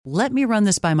"Let me run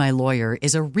this by my lawyer"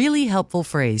 is a really helpful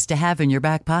phrase to have in your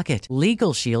back pocket.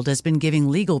 Legal Shield has been giving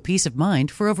legal peace of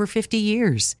mind for over 50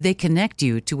 years. They connect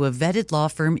you to a vetted law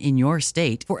firm in your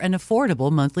state for an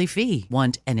affordable monthly fee.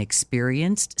 Want an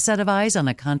experienced set of eyes on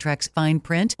a contract's fine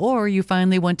print? Or you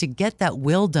finally want to get that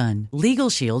will done?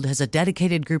 Legal Shield has a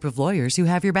dedicated group of lawyers who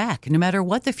have your back, no matter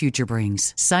what the future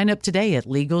brings. Sign up today at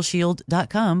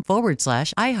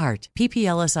LegalShield.com/iHeart.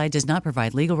 PPLSI does not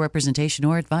provide legal representation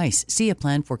or advice. See a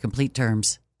plan for complete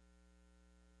terms.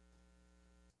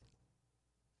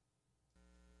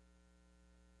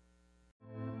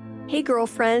 Hey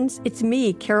girlfriends, it's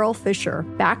me, Carol Fisher,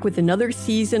 back with another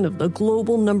season of the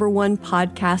global #1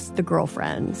 podcast, The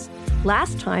Girlfriends.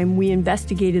 Last time, we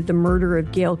investigated the murder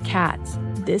of Gail Katz.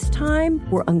 This time,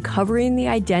 we're uncovering the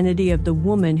identity of the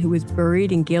woman who was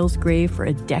buried in Gail's grave for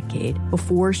a decade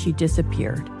before she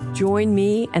disappeared. Join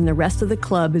me and the rest of the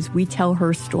club as we tell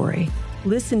her story.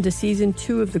 Listen to Season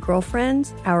 2 of The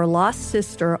Girlfriends, Our Lost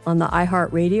Sister on the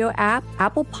iHeartRadio app,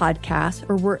 Apple Podcasts,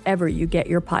 or wherever you get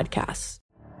your podcasts.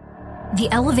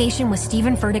 The Elevation with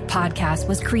Stephen Furtick podcast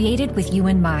was created with you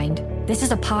in mind. This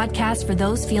is a podcast for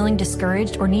those feeling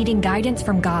discouraged or needing guidance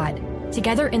from God.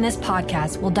 Together in this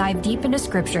podcast, we'll dive deep into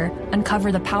Scripture,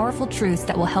 uncover the powerful truths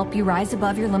that will help you rise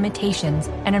above your limitations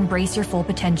and embrace your full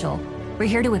potential. We're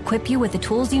here to equip you with the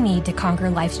tools you need to conquer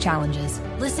life's challenges.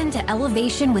 Listen to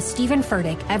Elevation with Stephen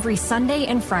Furtick every Sunday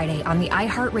and Friday on the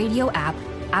iHeartRadio app,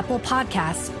 Apple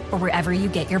Podcasts, or wherever you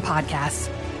get your podcasts.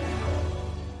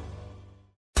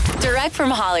 Direct from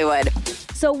Hollywood.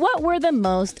 So what were the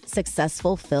most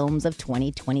successful films of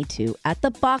 2022 at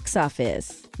the box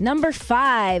office? Number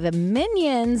 5,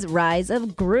 Minions: Rise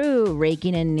of Gru,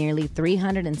 raking in nearly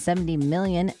 $370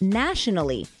 million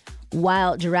nationally,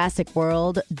 while Jurassic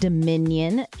World: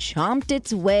 Dominion chomped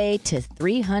its way to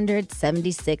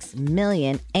 $376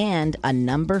 million and a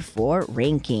number 4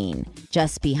 ranking,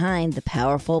 just behind the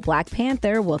powerful Black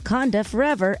Panther: Wakanda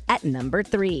Forever at number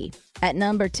 3. At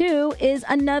number 2 is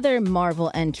another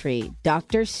Marvel entry,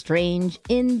 Doctor Strange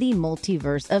in the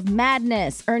Multiverse of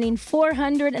Madness, earning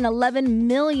 $411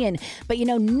 million. But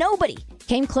nobody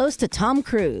came close to Tom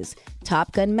Cruise.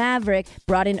 Top Gun: Maverick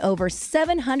brought in over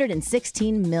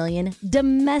 $716 million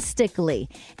domestically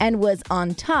and was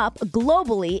on top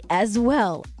globally as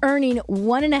well, earning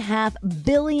 $1.5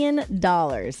 billion.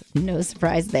 No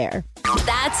surprise there.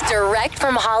 That's Direct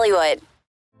from Hollywood.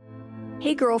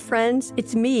 Hey girlfriends,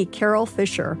 it's me, Carol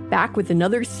Fisher, back with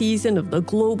another season of the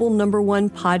global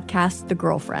 #1 podcast, The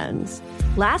Girlfriends.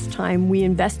 Last time, we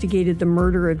investigated the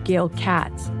murder of Gail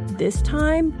Katz. This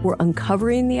time, we're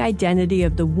uncovering the identity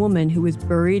of the woman who was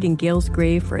buried in Gail's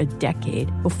grave for a decade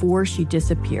before she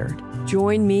disappeared.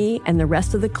 Join me and the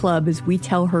rest of the club as we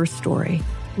tell her story.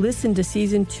 Listen to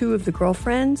Season 2 of The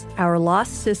Girlfriends, Our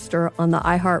Lost Sister on the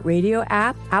iHeartRadio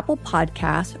app, Apple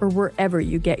Podcasts, or wherever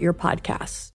you get your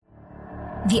podcasts.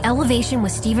 The Elevation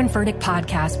with Stephen Furtick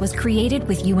podcast was created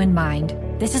with you in mind.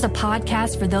 This is a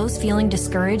podcast for those feeling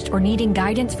discouraged or needing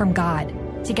guidance from God.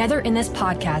 Together in this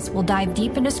podcast, we'll dive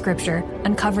deep into Scripture,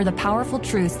 uncover the powerful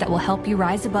truths that will help you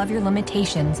rise above your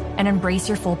limitations and embrace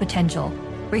your full potential.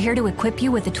 We're here to equip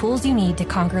you with the tools you need to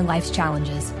conquer life's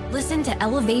challenges. Listen to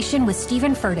Elevation with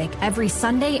Stephen Furtick every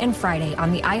Sunday and Friday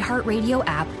on the iHeartRadio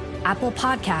app, Apple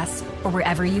Podcasts, or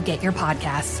wherever you get your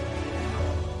podcasts.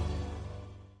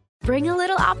 Bring a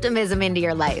little optimism into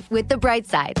your life with The Bright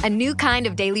Side, a new kind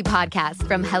of daily podcast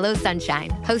from Hello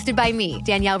Sunshine, hosted by me,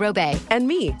 Danielle Robay. And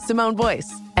me, Simone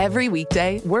Boyce. Every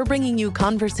weekday, we're bringing you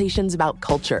conversations about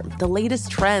culture, the latest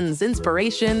trends,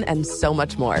 inspiration, and so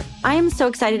much more. I am so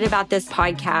excited about this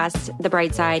podcast, The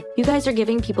Bright Side. You guys are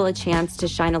giving people a chance to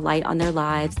shine a light on their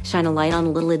lives, shine a light on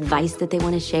a little advice that they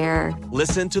want to share.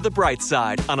 Listen to The Bright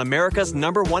Side on America's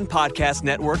 #1 podcast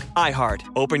network, iHeart.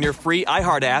 Open your free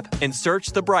iHeart app and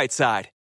search The Bright Side.